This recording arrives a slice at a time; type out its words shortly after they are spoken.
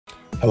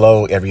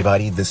Hello,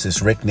 everybody. This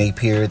is Rick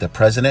Napier, the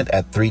president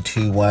at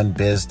 321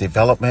 Biz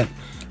Development,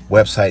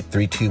 website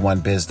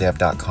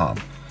 321bizdev.com.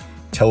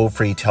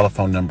 Toll-free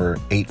telephone number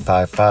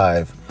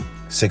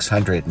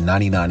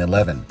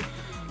 855-600-9911.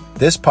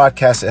 This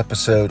podcast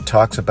episode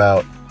talks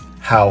about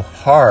how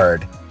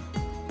hard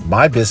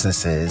my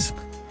business is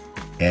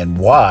and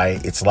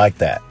why it's like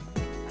that.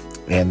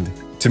 And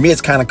to me,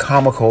 it's kind of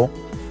comical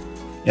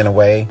in a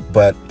way,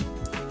 but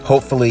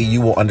hopefully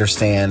you will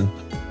understand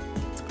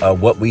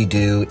what we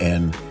do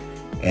and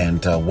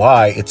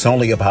why it's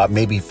only about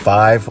maybe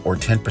 5 or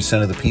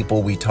 10% of the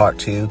people we talk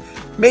to,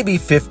 maybe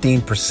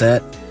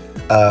 15%.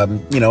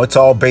 It's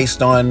all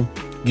based on,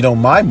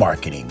 my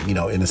marketing, in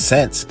a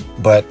sense.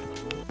 But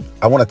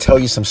I want to tell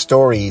you some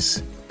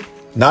stories,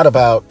 not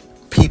about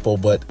people,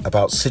 but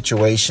about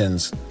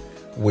situations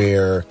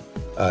where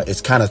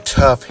it's kind of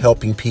tough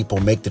helping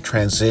people make the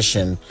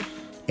transition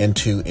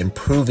into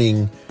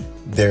improving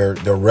their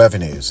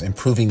revenues,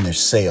 improving their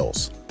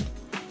sales.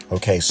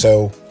 Okay,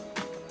 so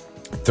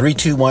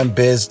 321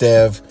 Biz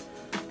Dev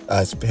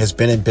has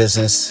been in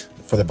business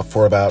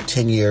for about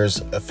 10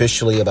 years,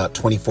 officially about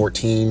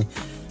 2014.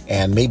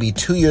 And maybe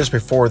 2 years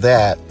before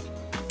that,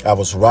 I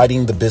was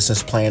writing the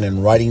business plan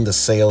and writing the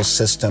sales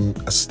system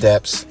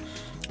steps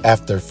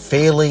after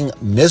failing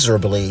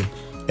miserably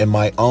in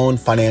my own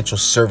financial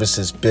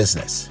services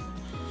business.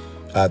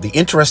 The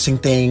interesting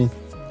thing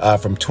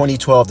from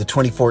 2012 to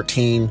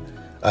 2014,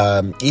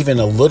 even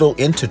a little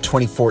into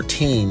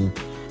 2014,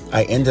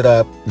 I ended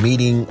up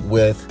meeting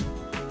with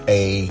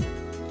a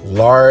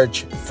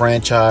large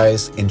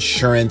franchise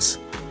insurance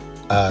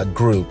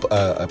group,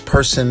 a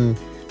person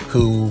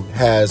who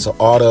has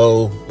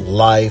auto,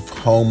 life,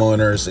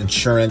 homeowners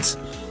insurance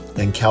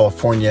in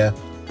California.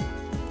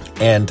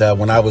 And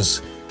when I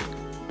was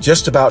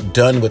just about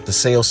done with the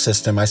sales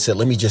system, I said,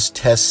 let me just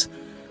test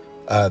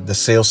the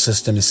sales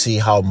system to see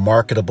how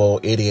marketable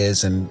it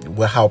is and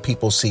how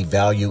people see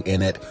value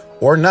in it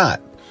or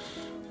not.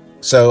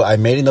 So I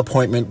made an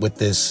appointment with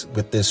this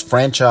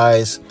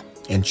franchise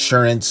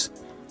insurance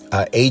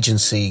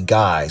agency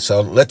guy. So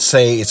let's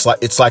say it's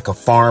like a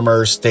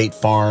farmer, State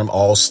Farm,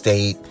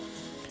 Allstate,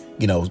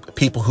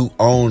 people who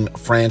own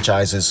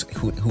franchises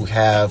who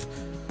have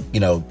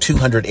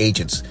 200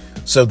 agents.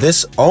 So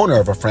this owner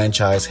of a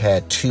franchise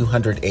had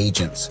 200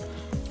 agents,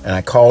 and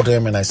I called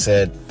him and I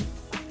said,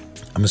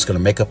 I'm just going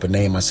to make up a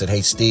name. I said,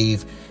 hey,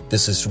 Steve,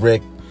 this is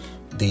Rick,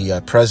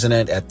 the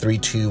president at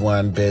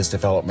 321 Biz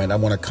Development. I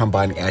want to come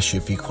by and ask you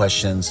a few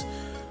questions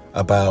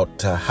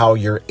about how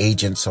your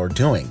agents are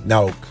doing.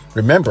 Now,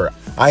 remember,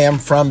 I am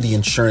from the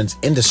insurance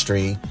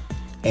industry,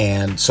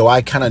 and so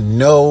I kind of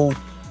know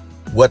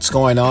what's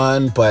going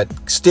on, but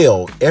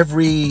still,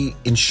 every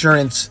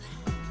insurance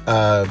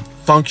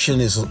function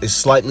is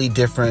slightly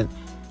different.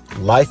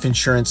 Life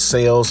insurance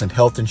sales and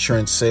health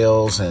insurance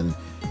sales and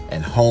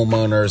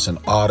homeowners and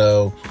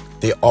auto,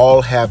 they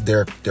all have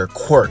their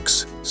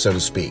quirks, so to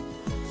speak.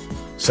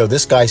 So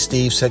this guy,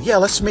 Steve, said, yeah,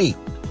 let's meet.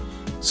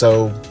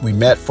 So we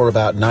met for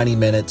about 90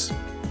 minutes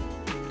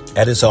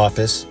at his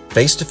office,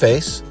 face to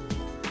face.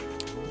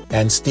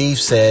 And Steve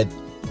said,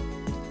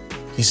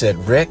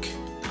 Rick,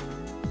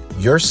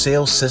 your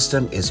sales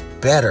system is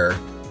better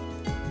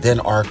than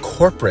our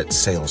corporate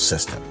sales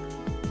system.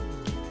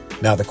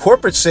 Now, the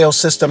corporate sales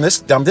system,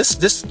 this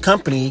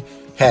company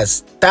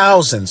has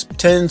thousands,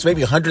 tens,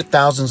 maybe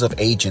 100,000 of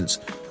agents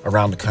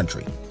around the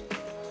country.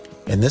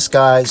 And this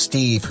guy,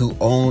 Steve, who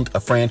owned a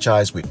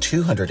franchise with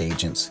 200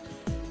 agents,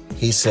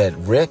 he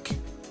said, Rick,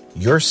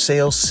 your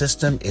sales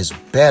system is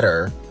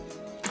better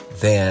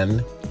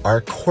than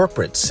our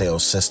corporate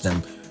sales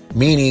system,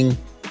 meaning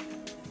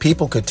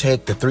people could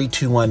take the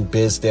 321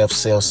 Biz Dev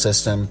sales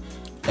system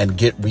and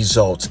get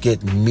results,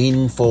 get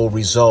meaningful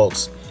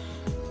results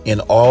in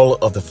all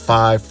of the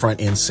 5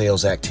 front-end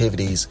sales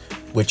activities,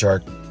 which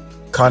are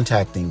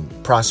contacting,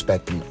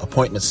 prospecting,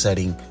 appointment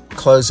setting,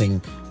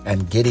 closing,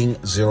 and getting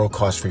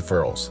zero-cost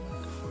referrals.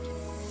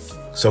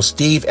 So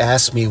Steve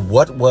asked me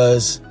what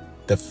was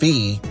the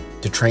fee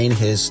to train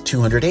his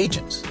 200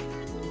 agents.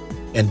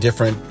 And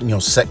different,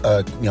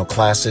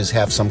 classes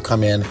have some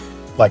come in,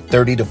 like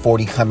 30 to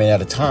 40 come in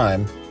at a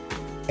time,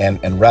 and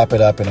wrap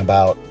it up in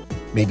about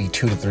maybe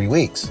 2 to 3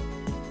 weeks.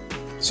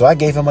 So I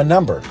gave him a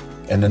number,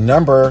 and the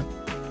number,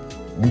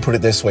 let me put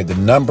it this way, the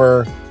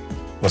number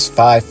was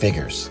 5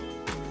 figures.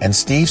 And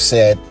Steve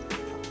said,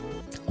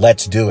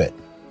 let's do it.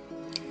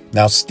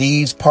 Now,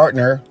 Steve's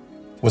partner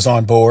was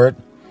on board,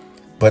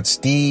 but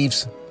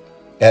Steve's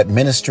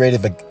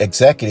administrative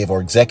executive or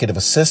executive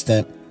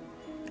assistant,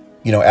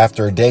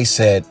 after a day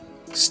said,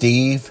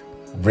 Steve,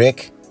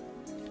 Rick,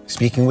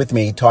 talking with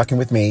me,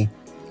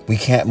 we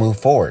can't move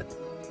forward.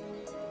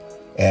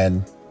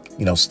 And,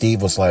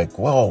 Steve was like,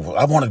 well,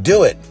 I want to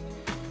do it.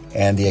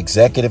 And the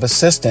executive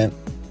assistant,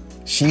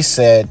 she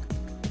said,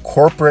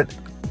 corporate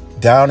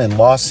down in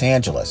Los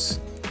Angeles.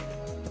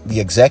 The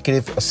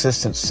executive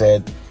assistant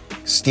said,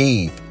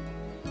 Steve,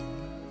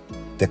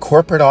 the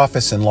corporate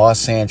office in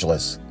Los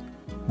Angeles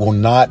will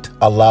not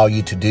allow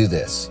you to do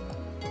this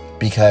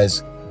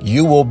because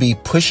you will be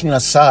pushing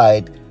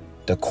aside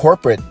the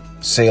corporate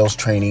sales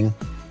training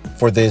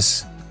for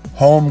this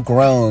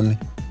homegrown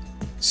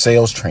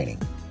sales training.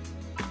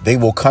 They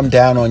will come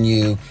down on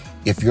you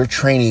if you're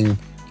training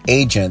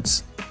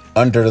agents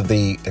under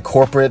the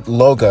corporate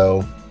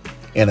logo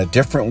in a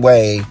different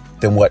way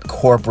than what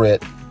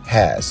corporate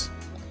has.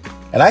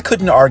 And I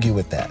couldn't argue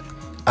with that.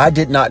 I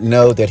did not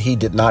know that he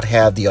did not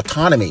have the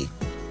autonomy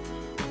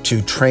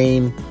to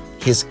train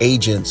his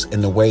agents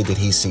in the way that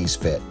he sees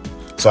fit.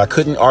 So I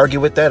couldn't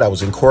argue with that. I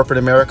was in corporate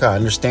America. I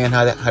understand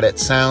how that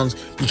sounds.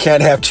 You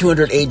can't have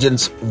 200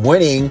 agents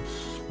winning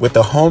with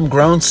a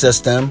homegrown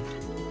system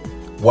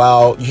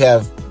while you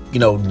have,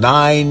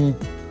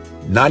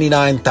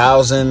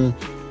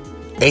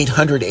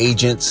 99,800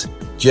 agents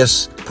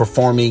just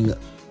performing,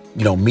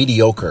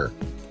 mediocre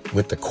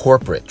with the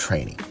corporate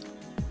training.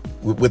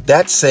 With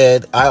that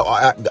said,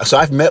 so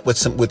I've met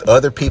with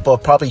other people.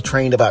 I've probably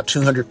trained about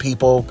 200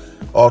 people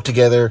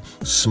altogether.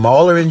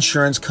 Smaller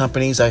insurance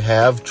companies I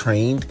have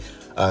trained,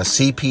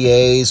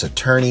 CPAs,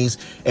 attorneys.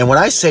 And when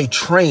I say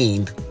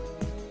trained,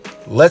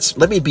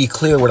 let me be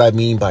clear what I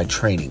mean by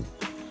training.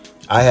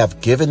 I have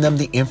given them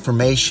the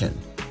information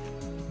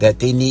that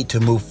they need to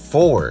move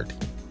forward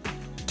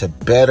to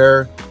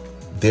better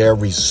their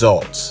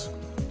results.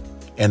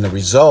 And the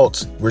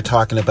results we're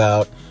talking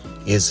about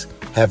is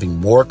having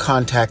more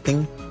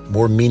contacting,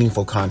 more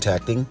meaningful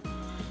contacting,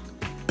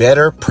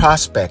 better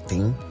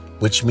prospecting,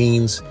 which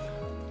means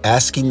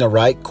asking the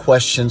right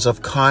questions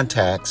of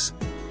contacts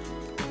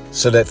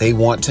so that they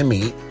want to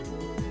meet,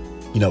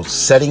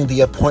 setting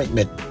the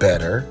appointment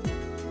better,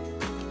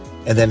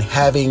 and then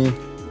having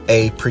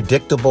a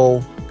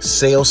predictable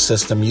sales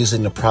system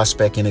using the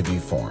prospect interview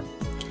form.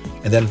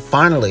 And then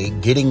finally,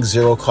 getting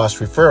zero cost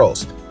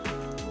referrals.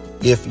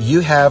 If you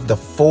have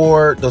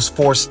those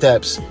four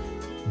steps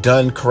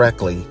done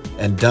correctly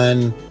and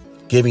done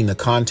giving the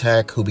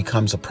contact who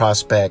becomes a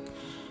prospect,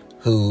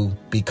 who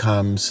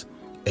becomes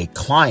a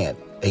client,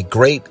 a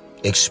great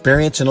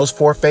experience in those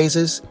 4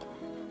 phases,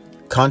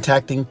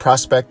 contacting,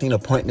 prospecting,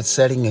 appointment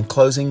setting, and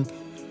closing.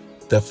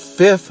 The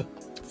 5th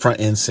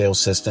front-end sales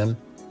system,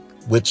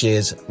 which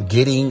is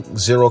getting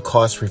zero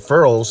cost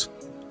referrals,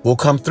 will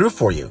come through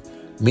for you.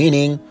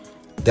 Meaning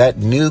that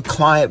new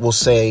client will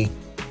say,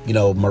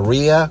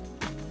 Maria,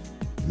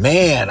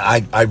 man,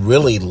 I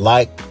really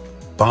like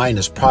buying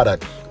this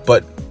product,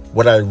 but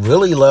what I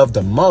really love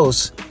the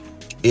most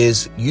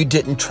is you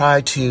didn't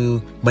try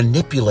to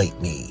manipulate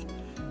me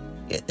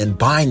in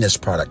buying this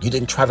product. You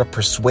didn't try to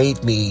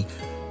persuade me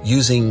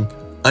using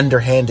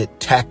underhanded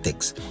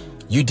tactics.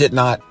 You did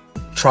not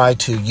try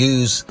to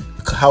use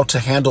how to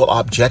handle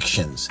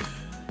objections.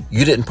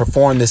 You didn't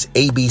perform this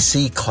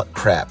ABC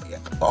crap,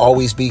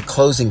 always be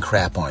closing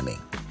crap on me.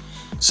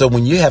 So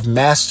when you have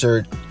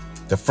mastered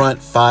the front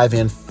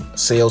 5-end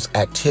sales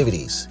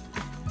activities,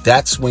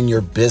 that's when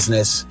your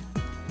business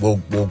will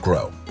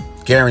grow,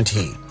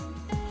 guaranteed.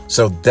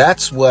 So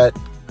that's what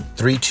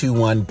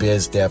 321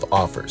 Biz Dev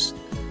offers.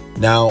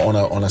 Now,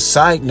 on a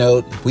side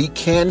note, we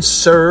can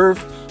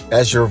serve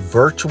as your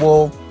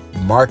virtual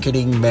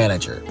marketing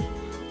manager.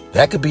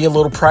 That could be a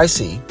little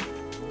pricey,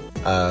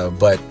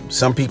 but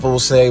some people will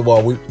say,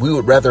 well, we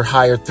would rather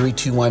hire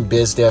 321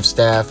 Biz Dev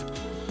staff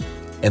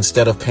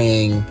instead of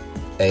paying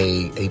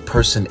a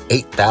person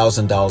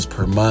 $8,000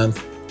 per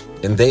month,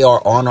 and they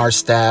are on our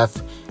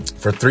staff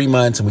for 3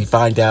 months and we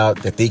find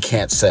out that they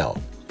can't sell.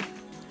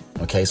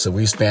 Okay, so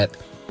we spent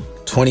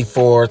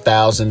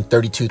 $24,000,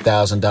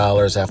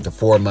 $32,000 after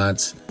 4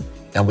 months,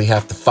 and we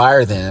have to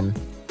fire them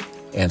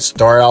and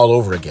start all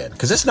over again.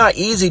 Because it's not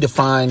easy to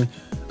find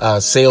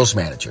sales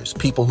managers,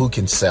 people who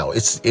can sell.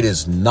 It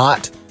is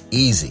not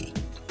easy.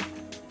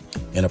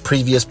 In a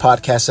previous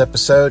podcast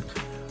episode,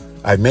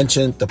 I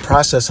mentioned the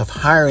process of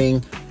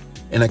hiring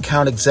an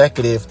account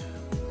executive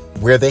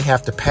where they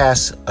have to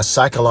pass a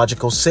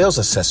psychological sales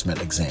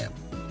assessment exam.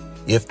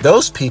 If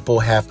those people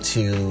have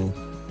to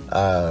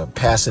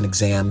pass an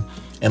exam,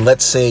 and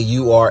let's say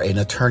you are an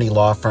attorney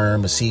law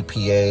firm, a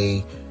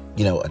CPA,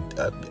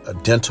 a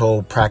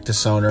dental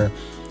practice owner,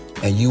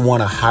 and you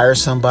want to hire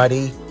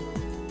somebody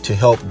to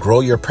help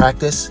grow your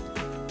practice,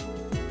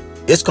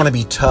 it's going to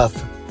be tough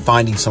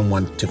finding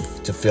someone to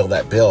fill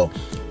that bill.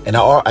 And I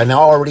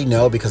already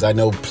know, because I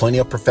know plenty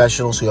of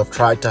professionals who have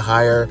tried to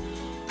hire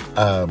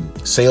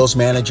sales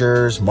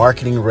managers,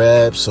 marketing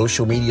reps,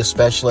 social media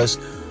specialists,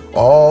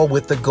 all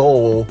with the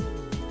goal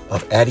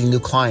of adding new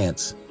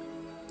clients.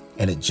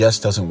 And it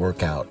just doesn't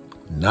work out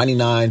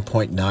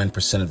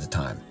 99.9% of the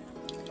time.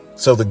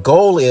 So the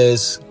goal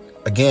is,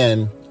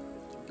 again,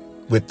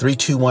 with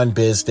 321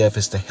 Biz Dev,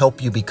 is to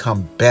help you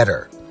become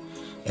better.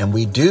 And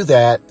we do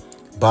that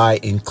by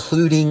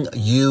including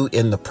you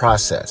in the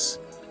process.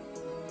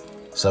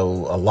 So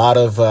a lot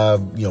of,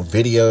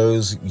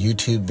 videos,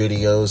 YouTube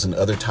videos, and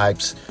other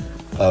types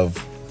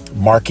of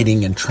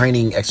marketing and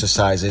training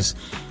exercises,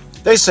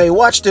 they say,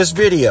 watch this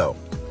video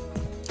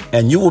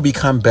and you will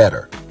become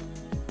better.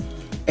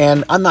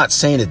 And I'm not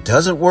saying it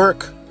doesn't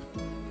work,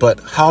 but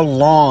how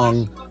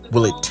long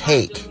will it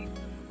take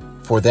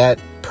for that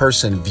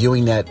person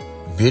viewing that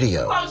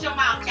video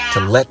to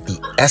let the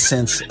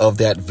essence of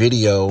that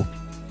video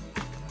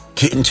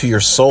get into your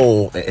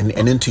soul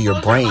and into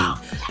your brain,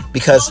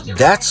 because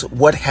that's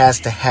what has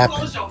to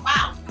happen.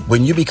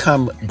 When you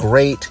become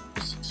great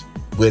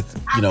with,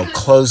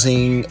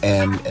 closing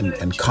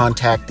and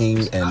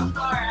contacting and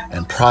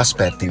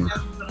prospecting,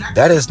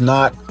 that is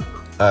not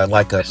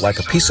like a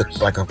piece of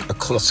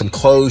some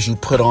clothes you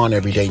put on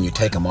every day and you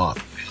take them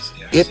off.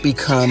 It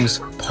becomes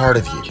part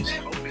of you.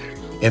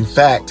 In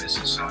fact,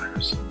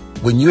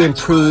 when you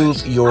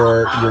improve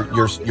your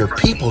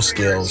people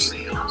skills,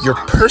 your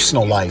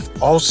personal life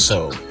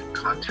also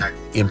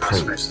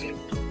improves.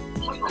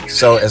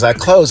 So as I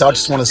close, I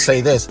just want to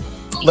say this.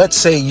 Let's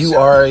say you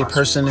are a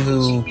person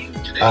who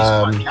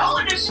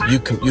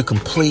you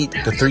complete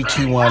the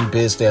 321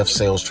 BizDev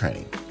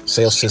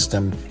sales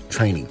system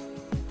training.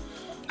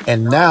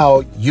 And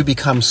now you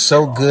become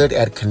so good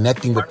at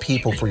connecting with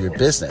people for your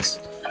business.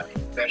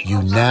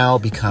 You now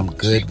become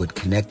good with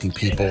connecting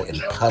people in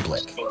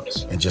public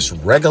in just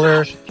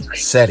regular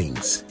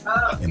settings.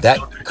 And that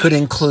could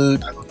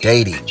include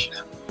dating.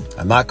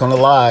 I'm not going to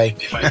lie.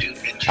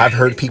 I've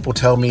heard people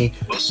tell me,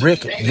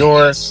 Rick,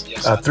 your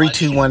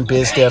 321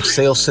 BizDev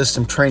sales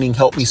system training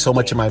helped me so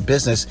much in my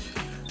business.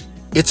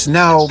 It's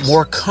now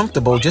more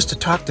comfortable just to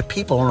talk to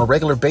people on a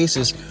regular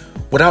basis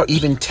without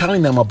even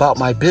telling them about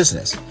my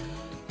business.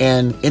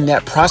 And in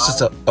that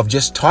process of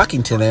just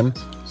talking to them,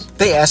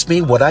 they ask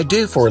me what I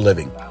do for a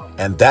living.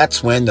 And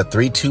that's when the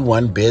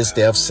 321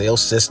 BizDev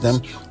sales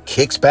system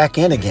kicks back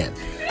in again.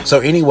 So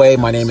anyway,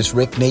 my name is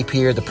Rick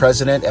Napier, the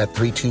president at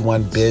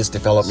 321 Biz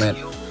Development.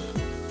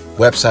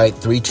 Website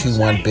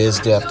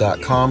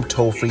 321bizdev.com.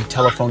 Toll-free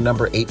telephone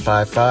number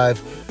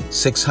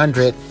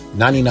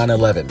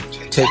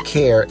 855-600-9911. Take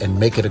care and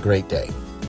make it a great day.